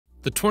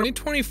The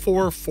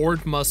 2024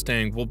 Ford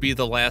Mustang will be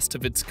the last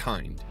of its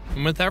kind,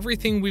 and with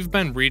everything we've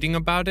been reading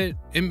about it,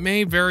 it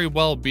may very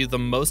well be the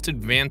most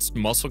advanced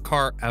muscle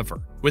car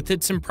ever. With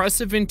its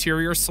impressive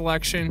interior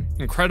selection,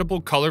 incredible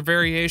color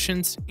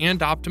variations, and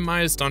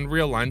optimized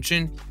Unreal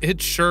Engine,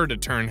 it's sure to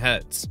turn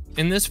heads.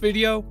 In this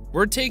video,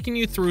 we're taking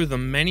you through the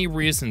many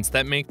reasons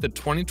that make the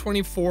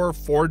 2024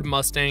 Ford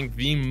Mustang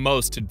the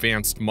most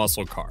advanced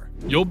muscle car.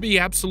 You'll be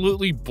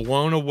absolutely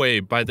blown away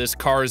by this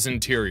car's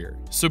interior,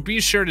 so be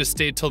sure to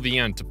stay till the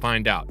end to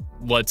find out.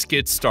 Let's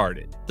get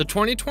started. The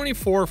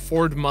 2024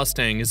 Ford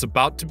Mustang is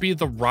about to be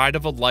the ride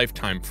of a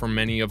lifetime for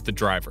many of the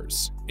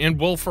drivers, and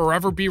will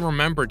forever be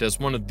remembered as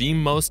one of the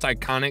most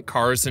iconic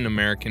cars in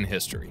American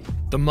history.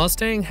 The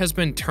Mustang has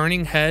been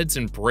turning heads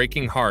and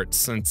breaking hearts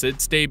since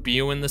its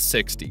debut in the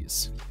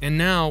 60s. And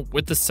now,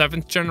 with the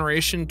 7th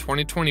generation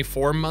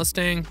 2024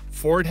 Mustang,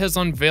 Ford has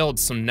unveiled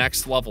some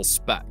next level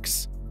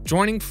specs.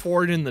 Joining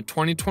Ford in the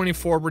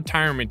 2024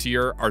 retirement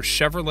year are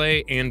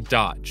Chevrolet and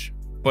Dodge.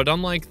 But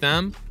unlike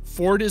them,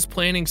 Ford is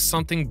planning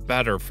something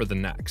better for the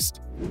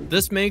next.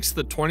 This makes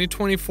the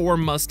 2024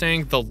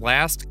 Mustang the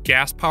last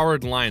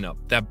gas-powered lineup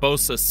that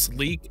boasts a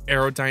sleek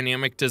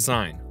aerodynamic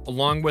design,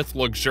 along with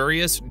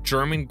luxurious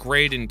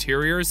German-grade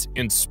interiors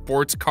and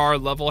sports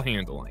car-level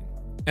handling.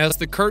 As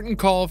the curtain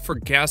call for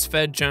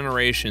gas-fed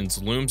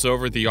generations looms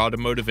over the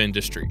automotive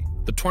industry,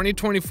 the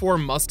 2024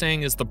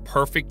 Mustang is the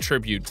perfect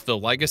tribute to the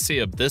legacy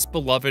of this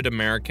beloved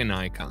American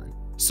icon.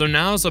 So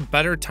now's a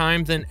better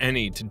time than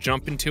any to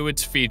jump into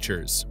its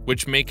features,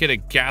 which make it a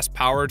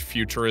gas-powered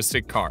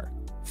futuristic car.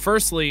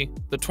 Firstly,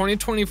 the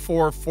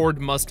 2024 Ford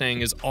Mustang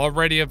is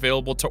already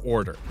available to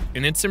order,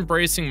 and it's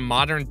embracing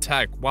modern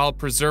tech while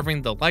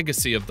preserving the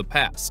legacy of the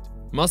past.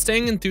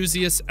 Mustang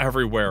enthusiasts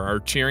everywhere are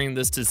cheering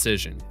this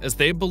decision, as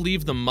they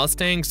believe the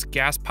Mustang's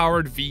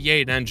gas-powered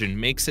V8 engine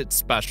makes it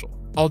special.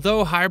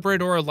 Although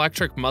hybrid or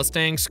electric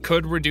Mustangs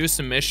could reduce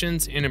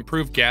emissions and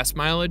improve gas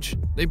mileage,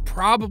 they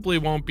probably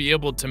won't be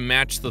able to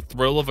match the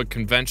thrill of a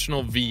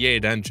conventional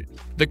V8 engine.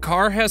 The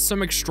car has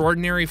some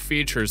extraordinary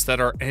features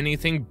that are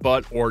anything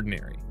but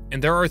ordinary,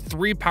 and there are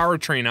 3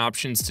 powertrain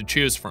options to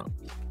choose from,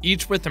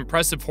 each with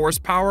impressive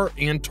horsepower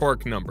and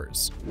torque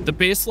numbers. The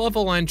base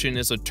level engine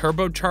is a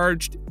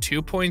turbocharged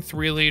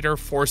 2.3-liter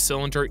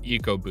 4-cylinder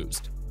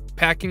EcoBoost,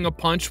 packing a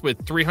punch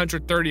with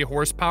 330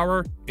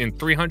 horsepower and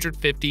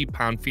 350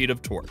 pound-feet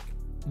of torque.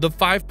 The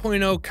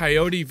 5.0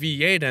 Coyote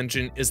V8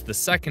 engine is the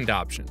second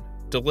option,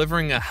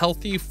 delivering a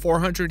healthy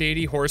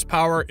 480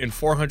 horsepower and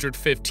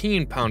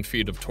 415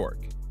 pound-feet of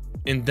torque.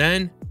 And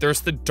then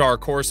there's the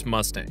Dark Horse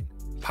Mustang,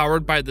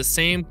 powered by the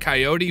same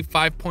Coyote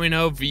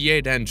 5.0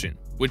 V8 engine,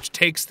 which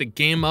takes the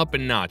game up a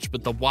notch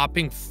with a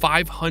whopping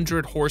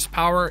 500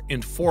 horsepower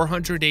and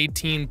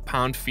 418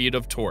 pound-feet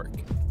of torque.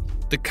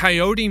 The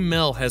Coyote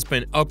mill has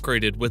been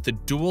upgraded with a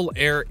dual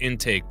air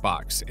intake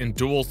box and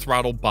dual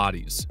throttle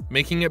bodies,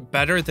 making it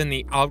better than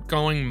the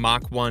outgoing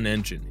Mach 1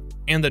 engine.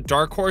 And the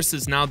Dark Horse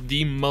is now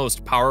the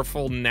most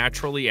powerful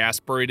naturally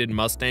aspirated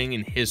Mustang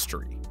in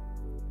history.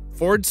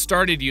 Ford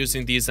started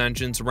using these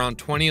engines around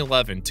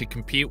 2011 to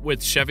compete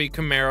with Chevy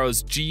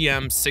Camaro's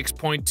GM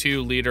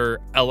 6.2-liter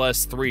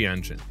LS3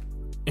 engine.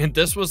 And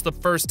this was the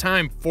first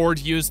time Ford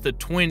used the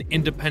twin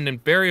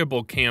independent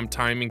variable cam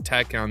timing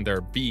tech on their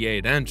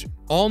V8 engine.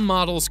 All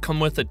models come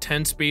with a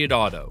 10-speed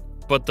auto,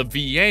 but the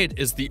V8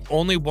 is the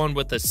only one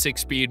with a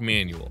 6-speed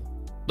manual.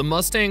 The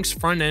Mustang's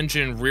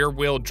front-engine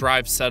rear-wheel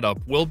drive setup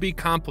will be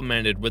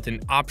complemented with an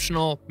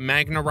optional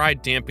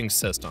MagneRide damping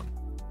system,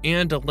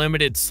 and a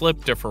limited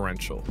slip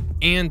differential,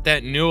 and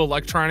that new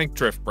electronic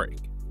drift brake.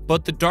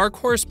 But the Dark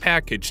Horse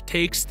package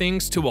takes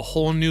things to a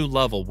whole new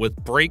level with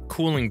brake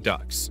cooling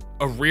ducts,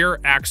 a rear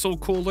axle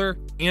cooler,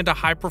 and a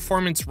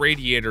high-performance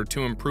radiator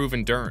to improve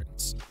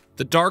endurance.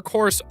 The Dark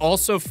Horse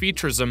also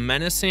features a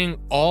menacing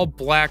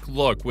all-black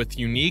look with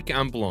unique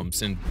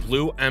emblems in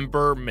blue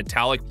ember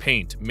metallic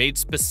paint made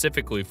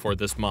specifically for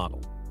this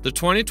model. The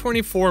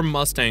 2024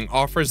 Mustang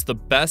offers the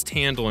best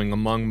handling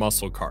among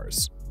muscle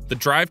cars. The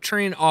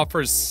drivetrain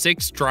offers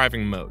 6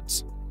 driving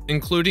modes,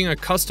 including a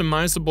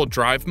customizable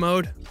drive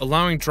mode,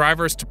 allowing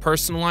drivers to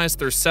personalize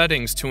their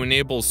settings to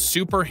enable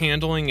super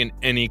handling in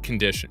any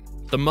condition.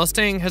 The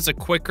Mustang has a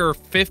quicker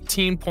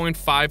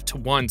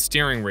 15.5:1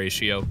 steering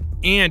ratio,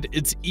 and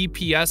its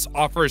EPS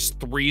offers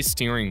 3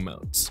 steering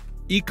modes.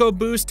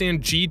 EcoBoost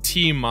and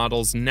GT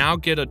models now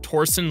get a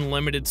Torsen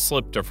limited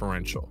slip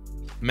differential,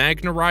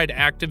 MagneRide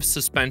active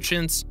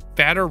suspensions,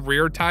 fatter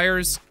rear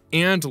tires,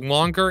 and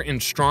longer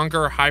and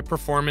stronger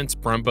high-performance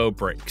Brembo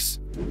brakes.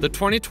 The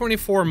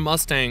 2024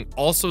 Mustang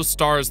also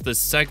stars the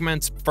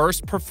segment's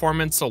first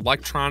performance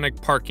electronic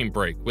parking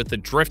brake with a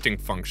drifting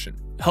function,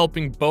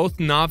 helping both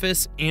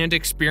novice and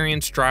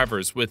experienced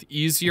drivers with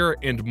easier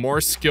and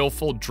more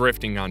skillful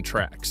drifting on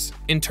tracks.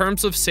 In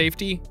terms of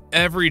safety,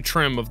 every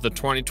trim of the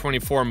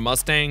 2024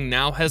 Mustang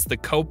now has the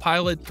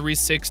Copilot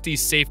 360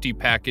 safety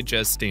package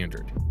as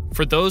standard.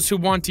 For those who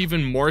want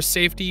even more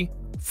safety,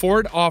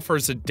 Ford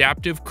offers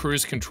adaptive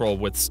cruise control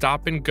with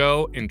stop and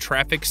go and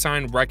traffic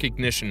sign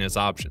recognition as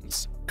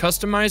options.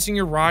 Customizing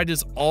your ride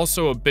is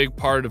also a big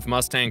part of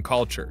Mustang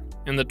culture,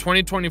 and the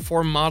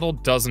 2024 model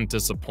doesn't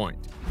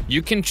disappoint.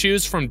 You can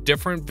choose from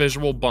different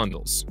visual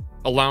bundles,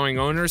 allowing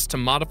owners to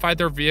modify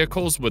their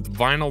vehicles with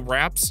vinyl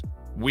wraps,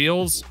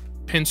 wheels,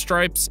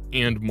 pinstripes,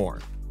 and more.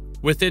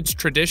 With its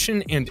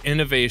tradition and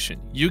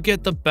innovation, you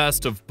get the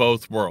best of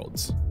both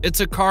worlds. It's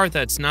a car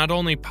that's not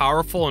only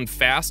powerful and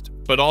fast,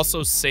 but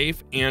also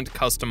safe and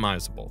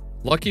customizable.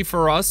 Lucky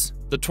for us,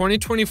 the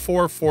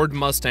 2024 Ford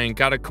Mustang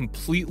got a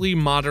completely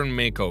modern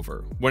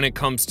makeover when it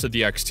comes to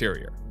the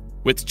exterior.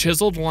 With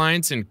chiseled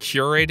lines and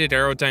curated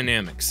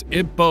aerodynamics,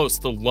 it boasts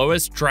the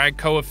lowest drag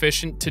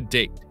coefficient to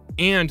date.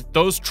 And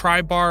those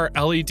tri-bar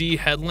LED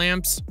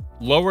headlamps,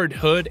 lowered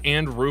hood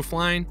and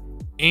roofline,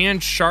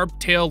 and sharp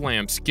tail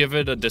lamps give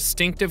it a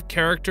distinctive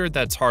character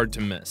that's hard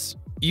to miss.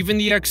 Even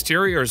the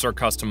exteriors are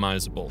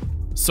customizable,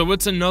 so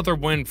it's another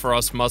win for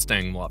us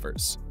Mustang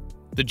lovers.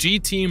 The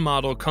GT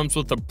model comes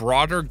with a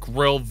broader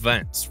grille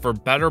vents for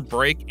better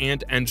brake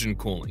and engine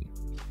cooling,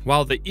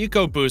 while the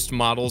EcoBoost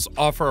models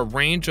offer a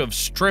range of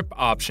strip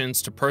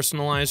options to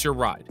personalize your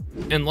ride.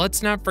 And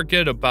let's not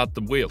forget about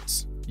the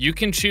wheels. You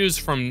can choose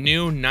from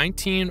new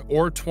 19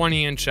 or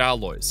 20-inch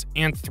alloys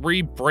and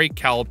 3 brake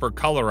caliper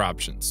color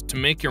options to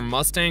make your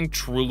Mustang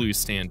truly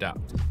stand out.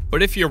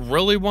 But if you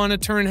really want to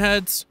turn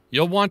heads,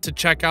 you'll want to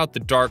check out the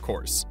Dark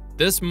Horse.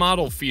 This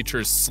model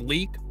features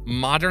sleek,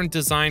 modern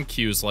design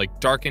cues like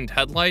darkened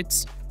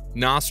headlights,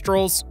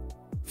 nostrils,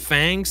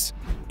 fangs,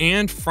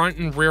 and front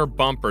and rear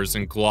bumpers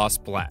in gloss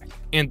black.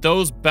 And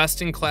those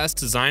best-in-class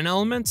design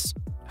elements?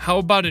 How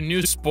about a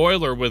new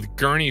spoiler with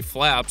gurney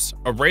flaps,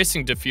 a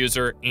racing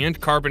diffuser, and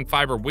carbon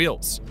fiber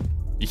wheels?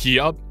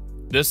 Yup,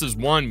 this is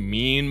one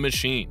mean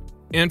machine.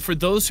 And for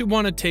those who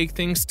want to take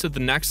things to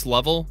the next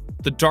level,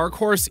 the Dark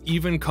Horse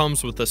even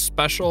comes with a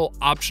special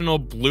optional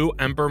blue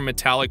ember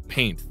metallic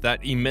paint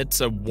that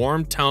emits a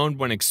warm tone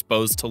when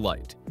exposed to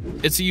light.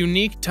 It's a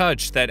unique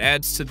touch that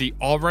adds to the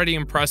already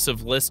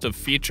impressive list of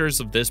features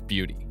of this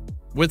beauty.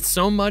 With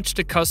so much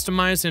to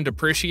customize and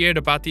appreciate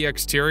about the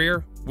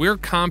exterior, we're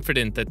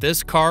confident that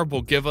this car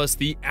will give us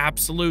the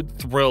absolute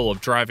thrill of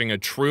driving a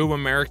true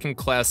American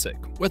classic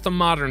with a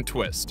modern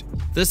twist.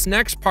 This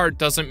next part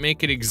doesn't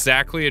make it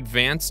exactly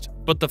advanced,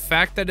 but the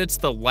fact that it's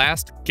the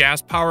last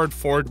gas-powered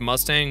Ford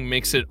Mustang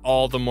makes it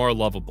all the more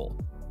lovable.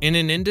 In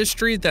an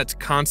industry that's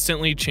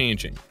constantly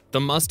changing,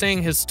 the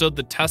Mustang has stood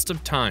the test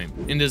of time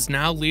and is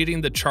now leading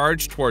the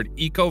charge toward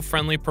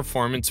eco-friendly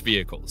performance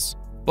vehicles.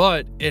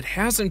 But it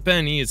hasn't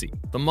been easy.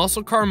 The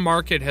muscle car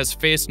market has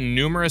faced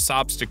numerous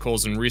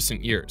obstacles in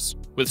recent years,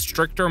 with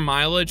stricter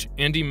mileage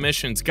and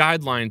emissions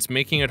guidelines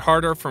making it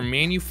harder for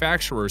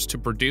manufacturers to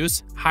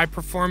produce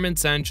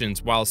high-performance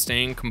engines while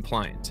staying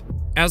compliant.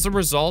 As a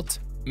result,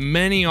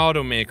 many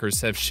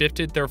automakers have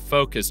shifted their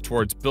focus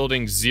towards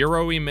building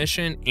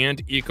zero-emission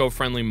and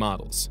eco-friendly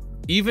models.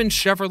 Even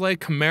Chevrolet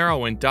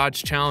Camaro and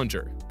Dodge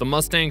Challenger, the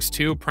Mustang's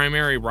two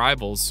primary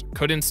rivals,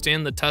 couldn't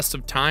stand the test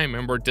of time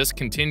and were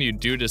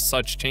discontinued due to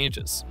such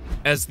changes,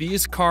 as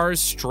these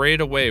cars strayed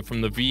away from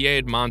the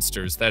V8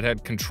 monsters that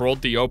had controlled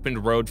the open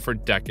road for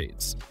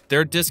decades.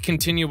 Their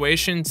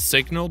discontinuation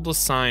signaled a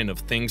sign of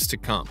things to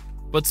come,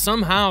 but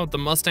somehow the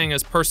Mustang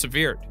has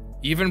persevered,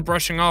 even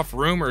brushing off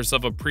rumors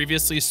of a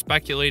previously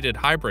speculated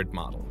hybrid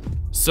model.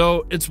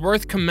 So it's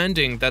worth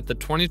commending that the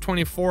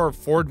 2024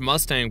 Ford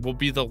Mustang will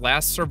be the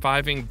last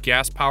surviving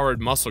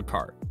gas-powered muscle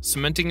car,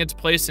 cementing its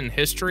place in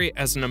history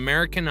as an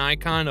American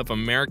icon of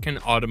American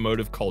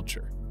automotive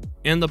culture.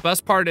 And the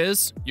best part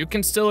is, you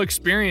can still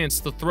experience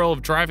the thrill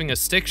of driving a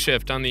stick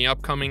shift on the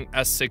upcoming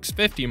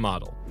S650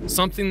 model,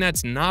 something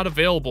that's not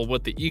available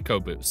with the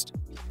EcoBoost.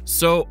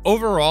 So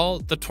overall,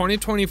 the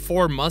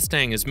 2024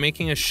 Mustang is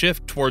making a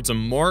shift towards a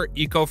more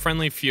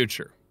eco-friendly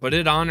future, but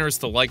it honors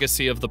the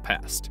legacy of the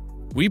past.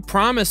 We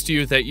promised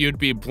you that you'd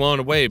be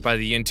blown away by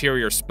the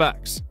interior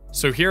specs,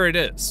 so here it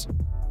is.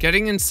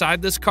 Getting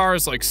inside this car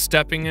is like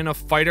stepping in a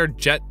fighter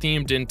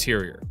jet-themed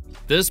interior.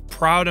 This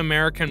proud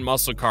American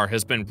muscle car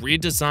has been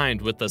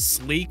redesigned with a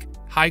sleek,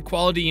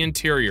 high-quality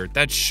interior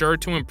that's sure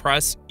to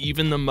impress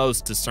even the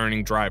most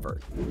discerning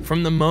driver.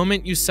 From the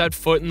moment you set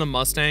foot in the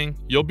Mustang,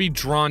 you'll be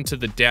drawn to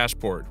the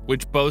dashboard,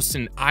 which boasts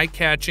an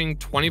eye-catching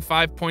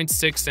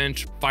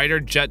 25.6-inch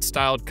fighter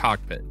jet-styled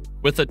cockpit,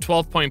 with a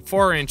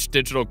 12.4-inch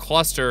digital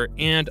cluster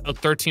and a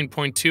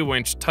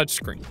 13.2-inch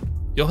touchscreen.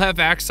 You'll have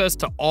access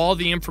to all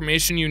the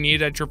information you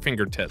need at your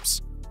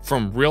fingertips,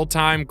 from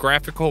real-time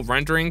graphical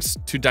renderings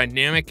to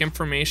dynamic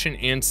information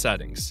and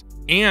settings.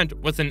 And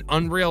with an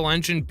Unreal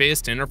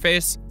Engine-based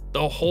interface,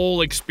 the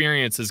whole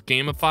experience is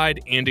gamified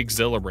and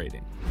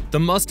exhilarating. The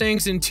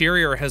Mustang's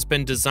interior has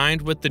been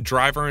designed with the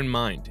driver in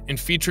mind and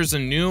features a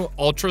new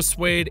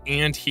ultra-suede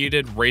and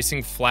heated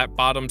racing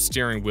flat-bottom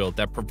steering wheel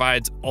that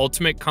provides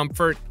ultimate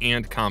comfort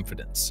and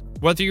confidence.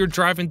 Whether you're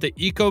driving the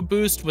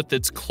EcoBoost with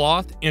its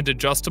cloth and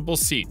adjustable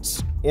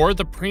seats, or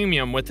the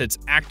Premium with its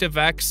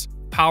ActiveX,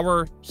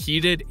 power,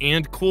 heated,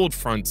 and cooled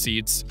front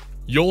seats,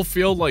 you'll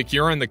feel like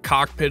you're in the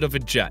cockpit of a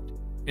jet.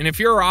 And if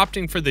you're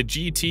opting for the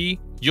GT,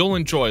 you'll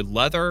enjoy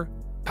leather,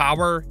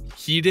 power,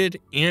 heated,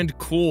 and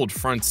cooled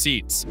front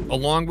seats,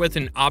 along with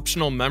an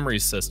optional memory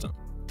system.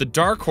 The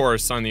Dark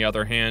Horse, on the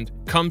other hand,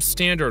 comes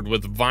standard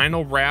with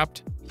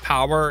vinyl-wrapped,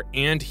 power,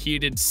 and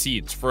heated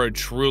seats for a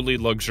truly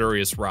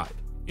luxurious ride.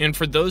 And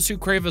for those who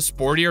crave a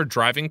sportier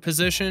driving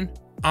position,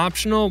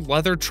 optional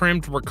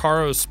leather-trimmed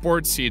Recaro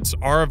sport seats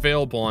are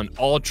available on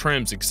all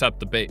trims except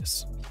the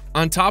base.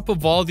 On top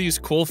of all these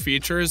cool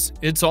features,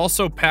 it's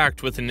also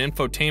packed with an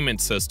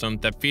infotainment system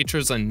that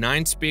features a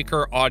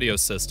 9-speaker audio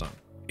system,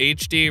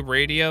 HD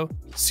radio,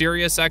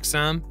 Sirius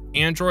XM,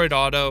 Android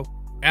Auto,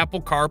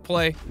 Apple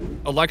CarPlay,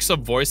 Alexa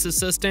voice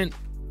assistant,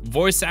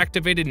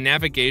 voice-activated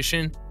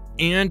navigation,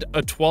 and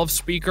a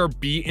 12-speaker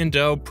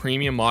B&O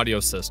premium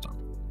audio system.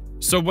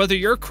 So whether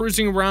you're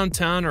cruising around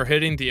town or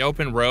hitting the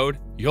open road,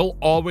 you'll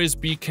always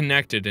be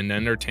connected and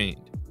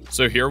entertained.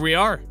 So here we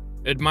are,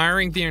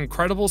 admiring the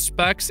incredible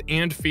specs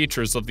and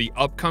features of the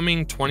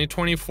upcoming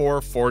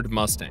 2024 Ford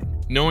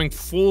Mustang, knowing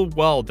full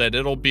well that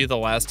it'll be the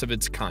last of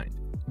its kind.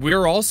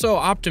 We're also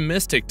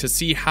optimistic to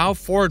see how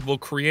Ford will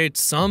create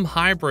some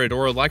hybrid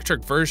or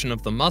electric version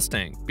of the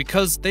Mustang,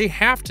 because they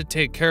have to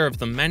take care of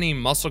the many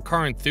muscle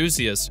car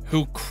enthusiasts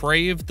who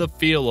crave the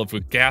feel of a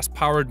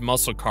gas-powered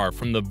muscle car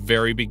from the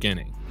very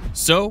beginning.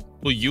 So,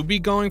 will you be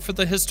going for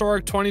the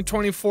historic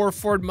 2024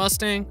 Ford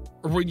Mustang,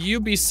 or will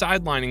you be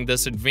sidelining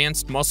this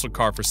advanced muscle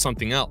car for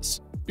something else?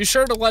 Be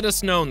sure to let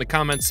us know in the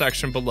comments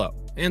section below,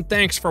 and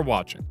thanks for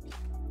watching.